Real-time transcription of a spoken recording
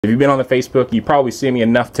If you've been on the Facebook, you probably see me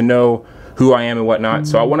enough to know who I am and whatnot.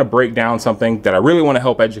 So I want to break down something that I really want to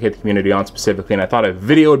help educate the community on specifically, and I thought a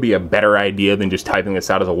video would be a better idea than just typing this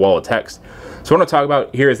out as a wall of text. So what I want to talk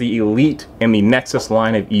about here is the Elite and the Nexus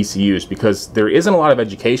line of ECUs, because there isn't a lot of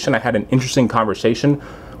education. I had an interesting conversation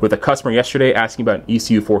with a customer yesterday asking about an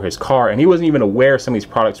ECU for his car, and he wasn't even aware some of these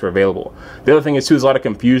products were available. The other thing is too, there's a lot of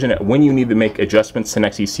confusion at when you need to make adjustments to the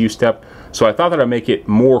next ECU step. So I thought that I'd make it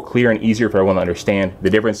more clear and easier for everyone to understand the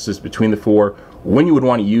differences between the four, when you would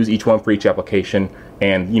want to use each one for each application,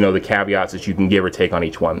 and the caveats that you can give or take on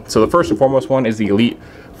each one. So the first and foremost one is the Elite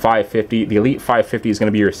 550. The Elite 550 is going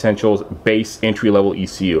to be your essentials base entry-level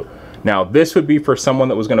ECU. Now this would be for someone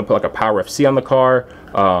that was going to put like a Power FC on the car.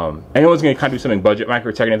 Anyone's going to kind of do something budget,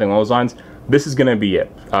 microtech, anything along those lines. This is going to be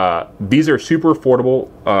it. These are super affordable.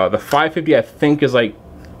 The 550 I think is like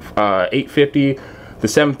 $850. The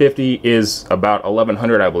 750 is about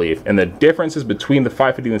 $1,100, I believe. And the differences between the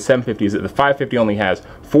 550 and the 750 is that the 550 only has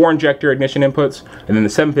 4 injector ignition inputs, and then the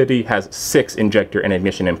 750 has 6 injector and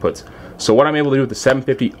ignition inputs. So what I'm able to do with the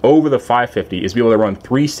 750 over the 550 is be able to run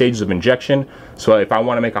 3 stages of injection. So if I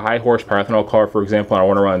want to make a high horsepower ethanol car, for example, and I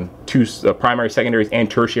want to run 2 primary, secondaries, and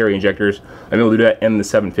tertiary injectors, I'm able to do that in the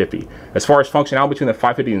 750. As far as functionality between the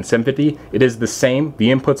 550 and 750, it is the same. The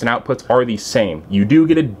inputs and outputs are the same. You do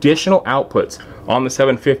get additional outputs on the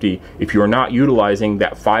 750 if you are not utilizing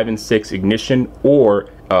that 5 and 6 ignition or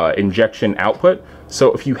injection output.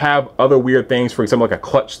 So if you have other weird things, for example, like a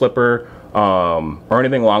clutch slipper, or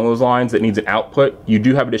anything along those lines that needs an output, you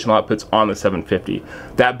do have additional outputs on the 750.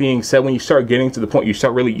 That being said, when you start getting to the point you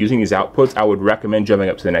start really using these outputs, I would recommend jumping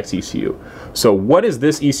up to the next ECU. So what is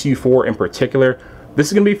this ECU for in particular? This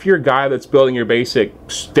is going to be for your guy that's building your basic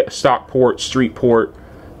stock port, street port,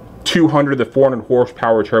 200 to 400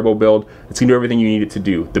 horsepower turbo build. It's going to do everything you need it to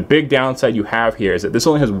do. The big downside you have here is that this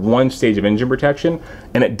only has 1 stage of engine protection,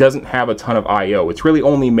 and it doesn't have a ton of I/O. It's really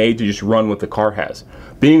only made to just run what the car has.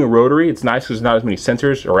 Being a rotary, it's nice because there's not as many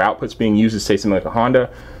sensors or outputs being used as, say, something like a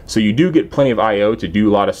Honda. So you do get plenty of I/O to do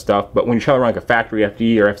a lot of stuff, but when you're trying to run like a factory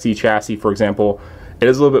FD or FC chassis, for example, it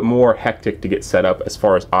is a little bit more hectic to get set up as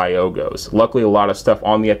far as I/O goes. Luckily, a lot of stuff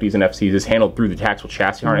on the FDs and FCs is handled through the tactical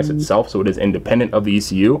chassis harness itself, so it is independent of the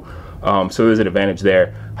ECU. So there's an advantage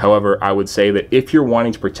there. However, I would say that if you're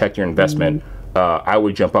wanting to protect your investment, I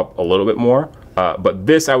would jump up a little bit more. But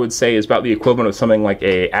this, I would say, is about the equivalent of something like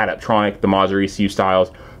a Adaptronic, the Mazda ECU styles.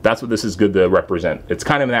 That's what this is good to represent. It's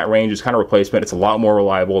kind of in that range. It's kind of replacement. It's a lot more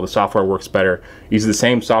reliable. The software works better. Uses the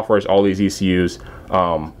same software as all these ECUs.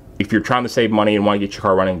 If you're trying to save money and want to get your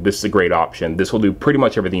car running, this is a great option. This will do pretty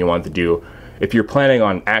much everything you want it to do. If you're planning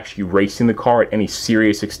on actually racing the car at any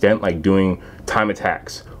serious extent, like doing time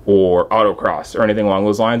attacks or autocross or anything along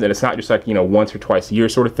those lines, and it's not just like, once or twice a year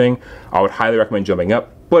sort of thing, I would highly recommend jumping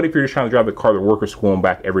up. But if you're just trying to drive the car to work or school and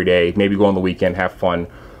back every day, maybe go on the weekend, have fun,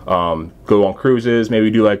 go on cruises,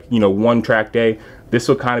 maybe do like, 1 track day, this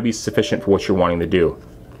will kind of be sufficient for what you're wanting to do.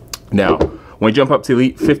 Now, when we jump up to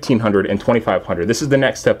Elite 1500 and 2500, this is the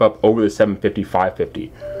next step up over the 750,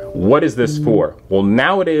 550. What is this for? Well,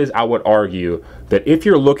 nowadays, I would argue that if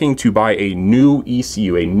you're looking to buy a new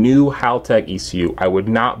ECU, a new Haltech ECU, I would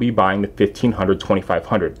not be buying the 1500,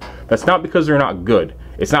 2500. That's not because they're not good.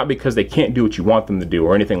 It's not because they can't do what you want them to do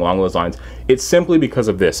or anything along those lines. It's simply because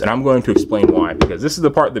of this, and I'm going to explain why, because this is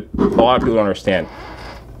the part that a lot of people don't understand.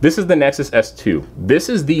 This is the Nexus S2. This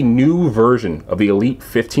is the new version of the Elite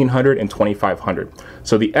 1500 and 2500.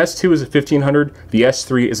 So the S2 is a 1500, the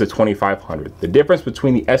S3 is a 2500. The difference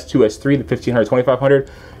between the S2, S3, the 1500, 2500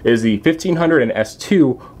 is the 1500 and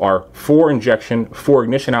S2 are 4 injection, 4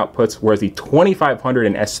 ignition outputs, whereas the 2500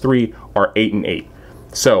 and S3 are 8 and 8.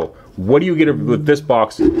 So what do you get with this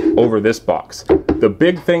box over this box? The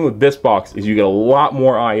big thing with this box is you get a lot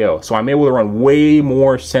more I/O. So I'm able to run way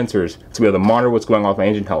more sensors to be able to monitor what's going on with my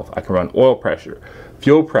engine health. I can run oil pressure,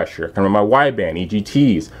 fuel pressure, I can run my wideband,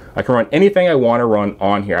 EGTs. I can run anything I want to run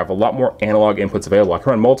on here. I have a lot more analog inputs available. I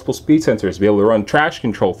can run multiple speed sensors to be able to run traction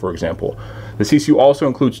control, for example. The ECU also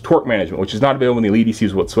includes torque management, which is not available in the Elite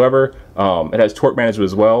ECUs whatsoever. It has torque management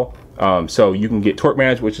as well. So you can get torque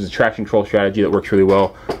management, which is a traction control strategy that works really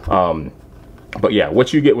well. But yeah,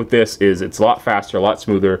 what you get with this is it's a lot faster, a lot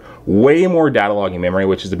smoother, way more data logging memory,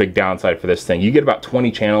 which is a big downside for this thing. You get about 20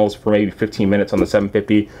 channels for maybe 15 minutes on the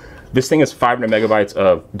 750. This thing is 500 megabytes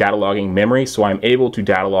of data logging memory, so I'm able to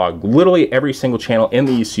data log literally every single channel in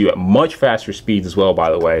the ECU at much faster speeds as well, by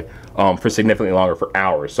the way, for significantly longer, for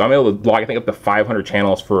hours. So I'm able to log, I think, up to 500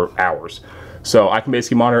 channels for hours. So I can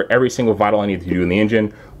basically monitor every single vital I need to do in the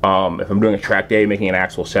engine. If I'm doing a track day, making an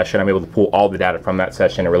actual session, I'm able to pull all the data from that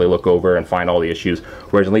session and really look over and find all the issues.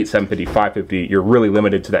 Whereas Elite 750, 550, you're really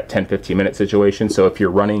limited to that 10-15 minute situation. So if you're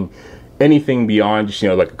running anything beyond just, you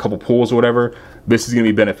know, like a couple pulls or whatever, this is going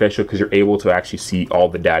to be beneficial because you're able to actually see all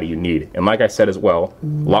the data you need. And like I said as well, a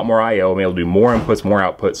lot more I/O, I'm able to do more inputs, more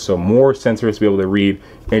outputs, so more sensors to be able to read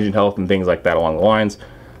engine health and things like that along the lines.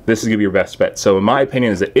 This is going to be your best bet. So in my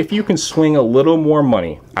opinion is that if you can swing a little more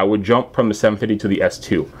money, I would jump from the 750 to the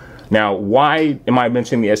S2. Now, why am I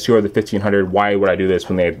mentioning the S2 or the 1500? Why would I do this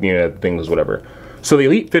when they have, you know, things, whatever? So the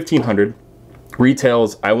Elite 1500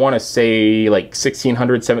 retails, I want to say like $1,600,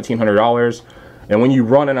 $1,700. And when you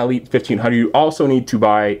run an Elite 1500, you also need to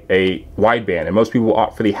buy a wideband. And most people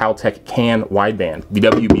opt for the Haltech CAN wideband, the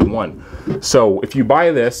WB1. So if you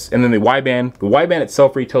buy this and then the wideband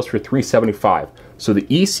itself retails for $375. So the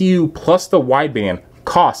ECU plus the wideband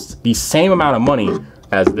costs the same amount of money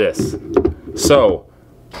as this. So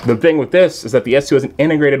the thing with this is that the S2 has an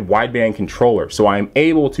integrated wideband controller. So I am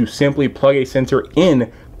able to simply plug a sensor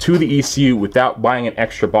in to the ECU without buying an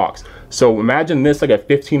extra box. So imagine this like a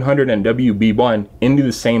 1500 and WB1 into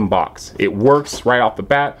the same box. It works right off the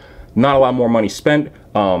bat, not a lot more money spent.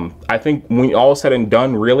 I think when all said and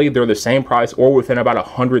done, really, they're the same price or within about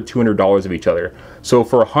 $100, $200 of each other. So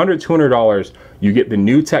for $100, $200, you get the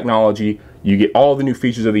new technology, you get all the new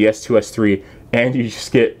features of the S2, S3, and you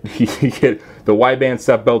just get, you get the wideband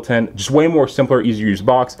stuff built in. Just way more simpler, easier to use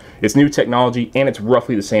box. It's new technology and it's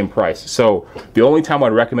roughly the same price. So the only time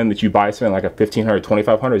I'd recommend that you buy something like a 1500,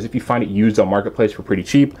 2500 is if you find it used on Marketplace for pretty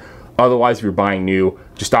cheap. Otherwise, if you're buying new,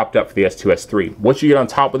 just opt up for the S2, S3. What you get on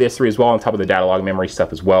top of the S3 as well, on top of the data log memory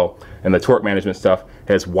stuff as well, and the torque management stuff,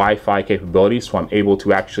 has Wi-Fi capabilities. So I'm able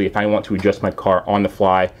to actually, if I want to adjust my car on the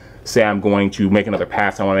fly, say I'm going to make another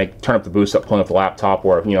pass, I want to turn up the boost up, pulling up the laptop,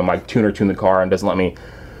 or you know, my tuner tuned the car and doesn't let me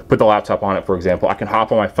put the laptop on it, for example, I can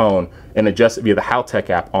hop on my phone and adjust it via the Haltech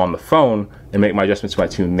app on the phone and make my adjustments to my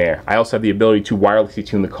tune there. I also have the ability to wirelessly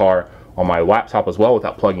tune the car on my laptop as well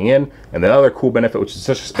without plugging in. And the other cool benefit, which is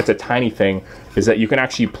it's a tiny thing, is that you can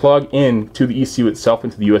actually plug in to the ECU itself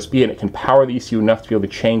into the USB, and it can power the ECU enough to be able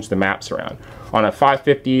to change the maps around. On a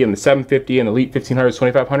 550 and the 750 and the Elite 1500s,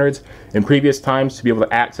 2500s, in previous times, to be able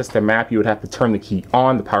to access the map, you would have to turn the key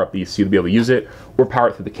on to power up the ECU to be able to use it, or power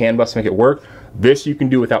it through the CAN bus to make it work. This you can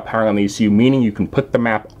do without powering on the ECU, meaning you can put the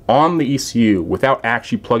map on the ECU without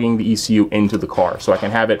actually plugging the ECU into the car. So I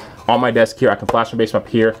can have it on my desk here, I can flash my base map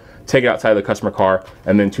here, take it outside of the customer car,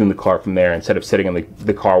 and then tune the car from there instead of sitting in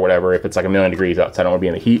the car, whatever. If it's like 1,000,000 degrees outside, I don't want to be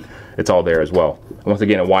in the heat, it's all there as well. And once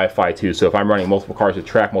again, a Wi-Fi too, so if I'm running multiple cars to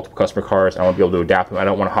track, multiple customer cars, I want to be able to adapt them. I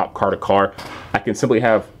don't want to hop car to car. I can simply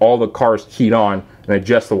have all the cars keyed on and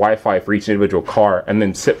adjust the Wi-Fi for each individual car, and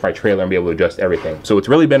then sit my trailer and be able to adjust everything. So it's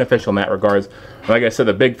really beneficial in that regards. And like I said,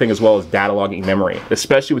 the big thing as well is data logging memory,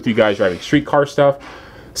 especially with you guys driving street car stuff.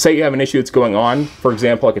 Say you have an issue that's going on, for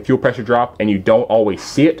example, like a fuel pressure drop, and you don't always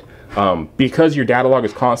see it, because your data log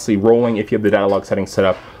is constantly rolling. If you have the data log settings set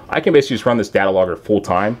up, I can basically just run this data logger full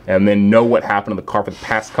time and then know what happened to the car for the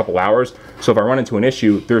past couple hours. So if I run into an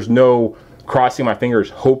issue, there's no crossing my fingers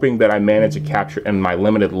hoping that I manage to capture in my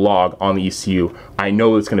limited log on the ECU. I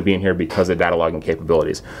know it's going to be in here because of data logging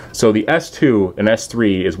capabilities. So the S2 and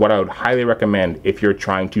S3 is what I would highly recommend if you're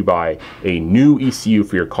trying to buy a new ECU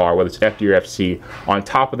for your car, whether it's FD or FC. On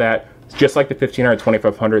top of that, just like the 1500,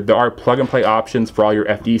 2500, there are plug and play options for all your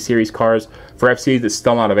FD series cars. For FCs, it's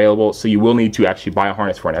still not available, so you will need to actually buy a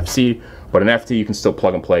harness for an FC, but an FD you can still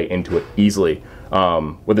plug and play into it easily.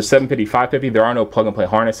 With the 750, 550, there are no plug and play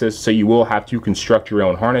harnesses, so you will have to construct your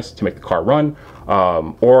own harness to make the car run,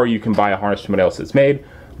 or you can buy a harness from someone else that's made.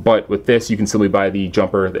 But with this, you can simply buy the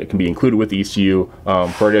jumper that can be included with the ECU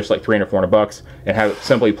for just like $300, $400 and have it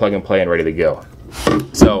simply plug and play and ready to go.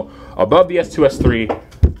 So above the S2, S3,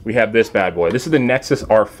 we have this bad boy. This is the Nexus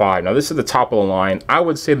R5. Now this is the top of the line. I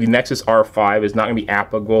would say the Nexus R5 is not going to be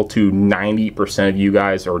applicable to 90% of you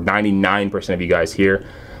guys or 99% of you guys here.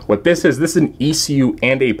 What this is an ECU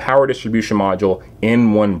and a power distribution module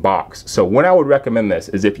in one box. So what I would recommend this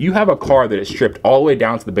is if you have a car that is stripped all the way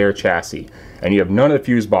down to the bare chassis and you have none of the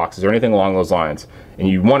fuse boxes or anything along those lines and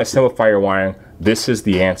you want to simplify your wiring, this is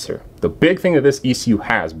the answer. The big thing that this ECU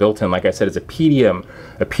has built in, like I said, is a PDM.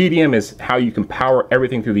 A PDM is how you can power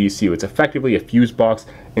everything through the ECU. It's effectively a fuse box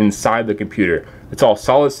inside the computer. It's all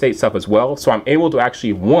solid state stuff as well, so I'm able to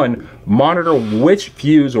actually, one, monitor which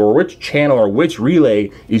fuse or which channel or which relay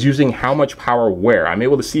is using how much power where. I'm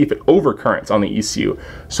able to see if it overcurrents on the ECU.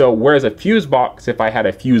 So whereas a fuse box, if I had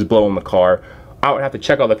a fuse blow in the car, I would have to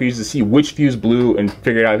check all the fuses to see which fuse blew and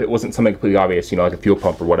figure it out if it wasn't something completely obvious, you know, like a fuel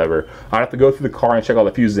pump or whatever. I'd have to go through the car and check all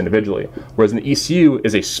the fuses individually. Whereas the ECU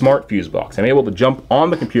is a smart fuse box. I'm able to jump on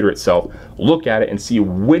the computer itself, look at it, and see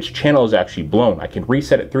which channel is actually blown. I can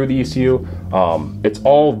reset it through the ECU. It's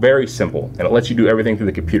all very simple, and it lets you do everything through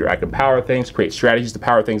the computer. I can power things, create strategies to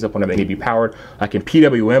power things up whenever they need to be powered. I can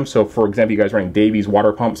PWM, so for example, you guys running Davies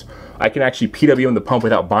water pumps, I can actually PWM the pump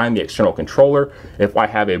without buying the external controller. If I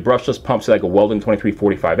have a brushless pump, say like a Weldon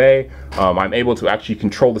 2345A, I'm able to actually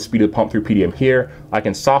control the speed of the pump through PDM here. I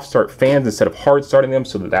can soft start fans instead of hard starting them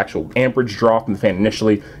so that the actual amperage drop in the fan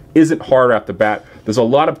initially isn't hard off the bat. There's a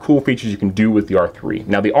lot of cool features you can do with the R3.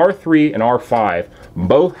 Now the R3 and R5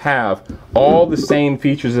 both have all the same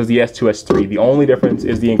features as the S2, S3. The only difference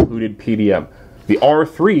is the included PDM. The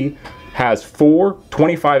R3 has 4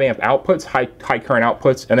 25 amp outputs, high current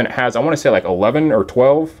outputs, and then it has, I want to say like 11 or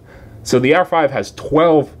 12. So the R5 has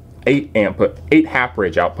 12 8 half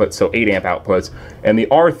bridge outputs, so 8 amp outputs, and the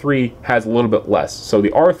R3 has a little bit less. So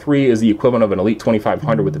the R3 is the equivalent of an Elite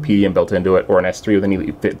 2500 with the PDM built into it, or an S3 with an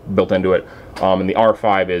Elite built into it, and the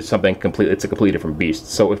R5 is something completely, it's a completely different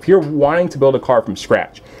beast. So if you're wanting to build a car from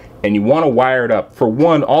scratch, and you want to wire it up, for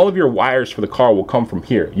one, all of your wires for the car will come from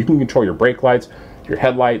here. You can control your brake lights, your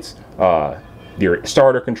headlights, your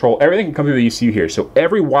starter control, everything can come through the ECU here. So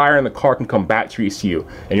every wire in the car can come back to your ECU.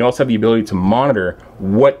 And you also have the ability to monitor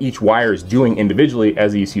what each wire is doing individually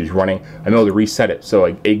as the ECU is running. I'm able to reset it. So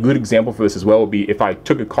a good example for this as well would be if I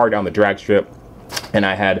took a car down the drag strip and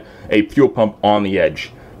I had a fuel pump on the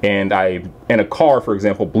edge, and a car, for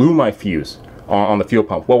example, blew my fuse on the fuel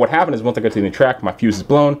pump. Well, what happened is once I got to the track, my fuse is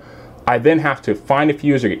blown. I then have to find a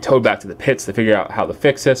fuse or get towed back to the pits to figure out how to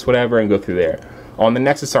fix this, whatever, and go through there. On the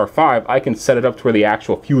Nexus R5, I can set it up to where the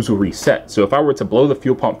actual fuse will reset. So if I were to blow the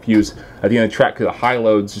fuel pump fuse at the end of the track because the high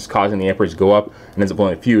load's just causing the amperage to go up and ends up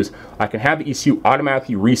blowing the fuse, I can have the ECU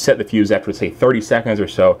automatically reset the fuse after, say, 30 seconds or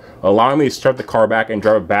so, allowing me to start the car back and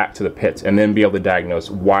drive it back to the pits, and then be able to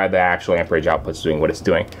diagnose why the actual amperage output is doing what it's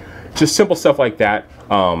doing. Just simple stuff like that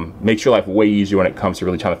makes your life way easier when it comes to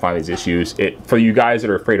really trying to find these issues. For you guys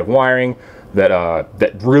that are afraid of wiring,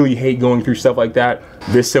 that really hate going through stuff like that,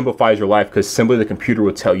 this simplifies your life, because simply the computer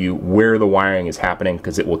will tell you where the wiring is happening,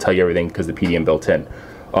 because it will tell you everything because the PDM built in.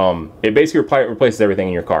 It basically replaces everything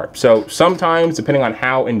in your car. So sometimes, depending on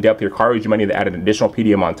how in-depth your car is, you might need to add an additional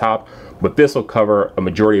PDM on top, but this will cover a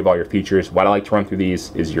majority of all your features. What I like to run through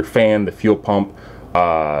these is your fan, the fuel pump,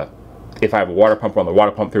 if I have a water pump, run the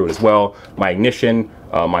water pump through it as well, my ignition,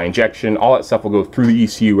 my injection, all that stuff will go through the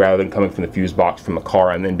ECU rather than coming from the fuse box from the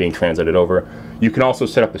car and then being translated over. You can also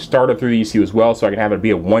set up the startup through the ECU as well, so I can have it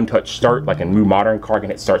be a one-touch start, like a new modern car. I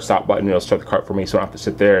can hit start stop button and it'll start the car for me, so I don't have to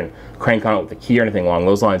sit there and crank on it with the key or anything along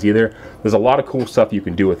those lines either. There's a lot of cool stuff you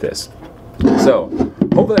can do with this. So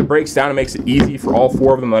hopefully that breaks down and makes it easy for all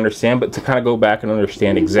 4 of them to understand, but to kind of go back and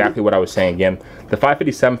understand exactly what I was saying again, the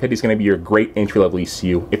 550, 750 is going to be your great entry-level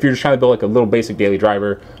ECU. If you're just trying to build like a little basic daily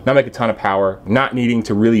driver, not make a ton of power, not needing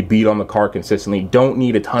to really beat on the car consistently, don't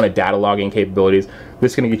need a ton of data logging capabilities,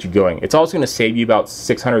 this is going to get you going. It's also going to save you about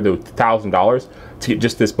 $600 to $1,000 to get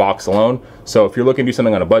just this box alone. So if you're looking to do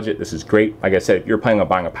something on a budget, this is great. Like I said, if you're planning on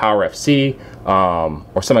buying a Power FC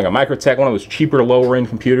or something like a Microtech, one of those cheaper, lower-end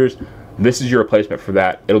computers, this is your replacement for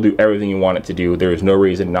that. It'll do everything you want it to do. There is no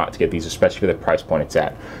reason not to get these, especially for the price point it's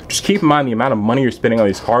at. Just keep in mind the amount of money you're spending on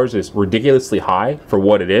these cars is ridiculously high for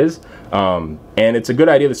what it is. And it's a good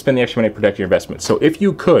idea to spend the extra money to protect your investment. So if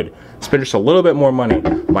you could spend just a little bit more money,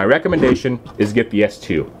 my recommendation is get the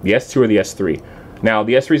S2. The S2 or the S3. Now,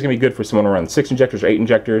 the S3 is going to be good for someone who runs 6 injectors or 8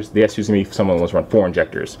 injectors. The S2 is going to be for someone who wants to run 4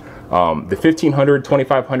 injectors. The 1500,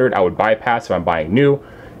 2500, I would bypass if I'm buying new.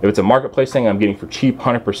 If it's a marketplace thing I'm getting for cheap,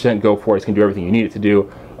 100%, go for it. It's going to do everything you need it to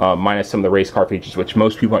do, minus some of the race car features, which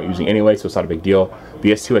most people aren't using anyway, so it's not a big deal.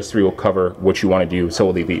 The S2, S3 will cover what you want to do, so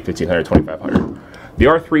will the Elite 1500, 2500. The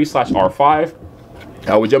R3/R5,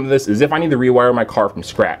 I would jump to this, is if I need to rewire my car from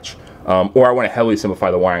scratch. Or I want to heavily simplify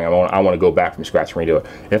the wiring. I want to go back from scratch and redo it.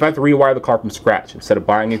 If I have to rewire the car from scratch, instead of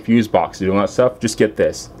buying a fuse box and doing all that stuff, just get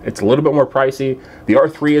this. It's a little bit more pricey. The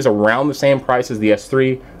R3 is around the same price as the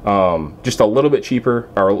S3, just a little bit cheaper.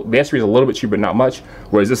 Or the S3 is a little bit cheaper, but not much,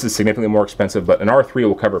 whereas this is significantly more expensive, but an R3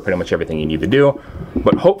 will cover pretty much everything you need to do.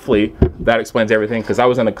 But hopefully that explains everything, because I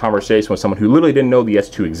was in a conversation with someone who literally didn't know the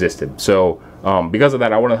S2 existed. So because of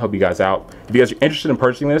that, I want to help you guys out. If you guys are interested in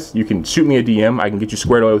purchasing this, you can shoot me a DM. I can get you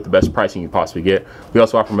squared away with the best pricing you can possibly get. We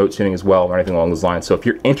also offer remote tuning as well, or anything along those lines. So if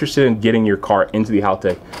you're interested in getting your car into the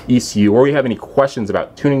Haltech ECU, or you have any questions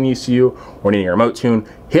about tuning the ECU or needing a remote tune,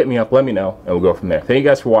 hit me up, let me know, and we'll go from there. Thank you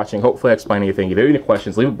guys for watching. Hopefully I explained anything. If you have any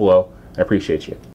questions, leave it below. I appreciate you.